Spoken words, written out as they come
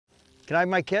Can I have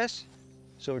my kiss?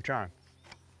 Silver Charm.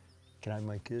 Can I have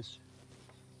my kiss?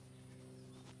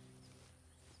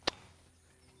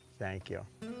 Thank you.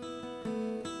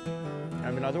 Can I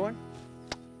have another one?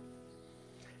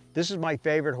 This is my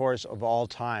favorite horse of all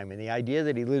time, and the idea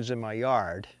that he lives in my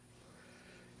yard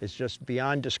is just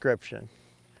beyond description.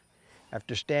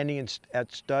 After standing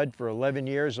at stud for 11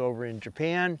 years over in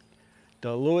Japan,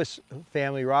 the Lewis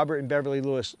family, Robert and Beverly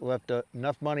Lewis, left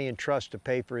enough money in trust to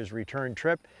pay for his return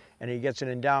trip, and he gets an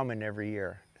endowment every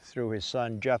year through his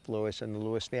son, Jeff Lewis, and the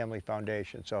Lewis Family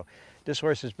Foundation. So this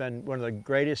horse has been one of the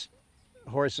greatest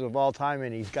horses of all time,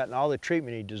 and he's gotten all the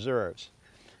treatment he deserves.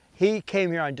 He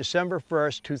came here on December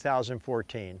 1st,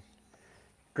 2014.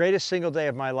 Greatest single day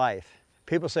of my life.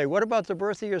 People say, what about the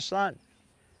birth of your son?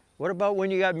 What about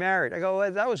when you got married? I go,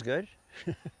 well, that was good.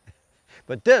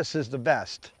 But this is the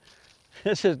best.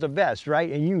 This is the best,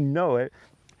 right? And you know it.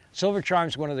 Silver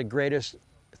Charm's one of the greatest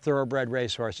thoroughbred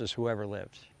racehorses who ever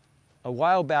lived. A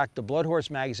while back, the Blood Horse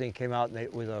magazine came out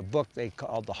with a book they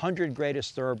called The 100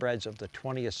 Greatest Thoroughbreds of the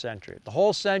 20th Century. The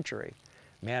whole century.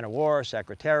 Man of War,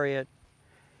 Secretariat,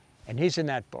 and he's in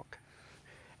that book.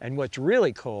 And what's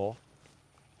really cool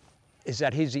is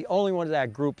that he's the only one of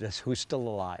that group who's still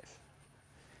alive.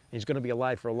 He's going to be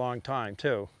alive for a long time,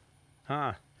 too.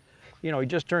 Huh? You know, he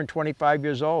just turned 25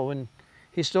 years old, and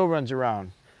he still runs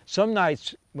around. Some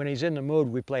nights, when he's in the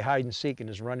mood, we play hide and seek in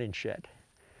his running shed.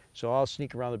 So I'll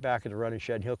sneak around the back of the running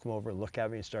shed, and he'll come over and look at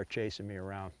me and start chasing me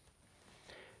around.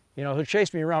 You know, he'll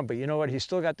chase me around, but you know what? He's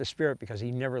still got the spirit because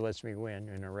he never lets me win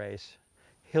in a race.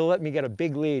 He'll let me get a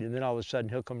big lead, and then all of a sudden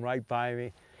he'll come right by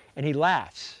me, and he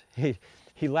laughs.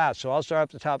 He laughs. So I'll start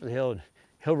up the top of the hill, and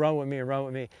he'll run with me and run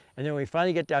with me. And then when we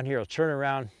finally get down here, he'll turn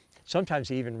around. Sometimes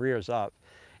he even rears up,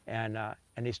 and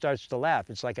he starts to laugh.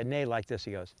 It's like a neigh like this.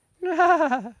 He goes,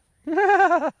 and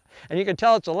you can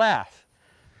tell it's a laugh.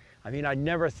 I mean, I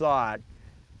never thought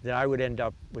that I would end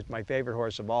up with my favorite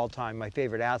horse of all time, my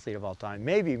favorite athlete of all time,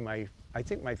 maybe I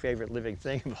think my favorite living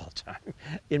thing of all time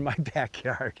in my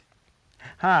backyard.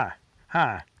 Ha,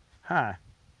 ha, ha.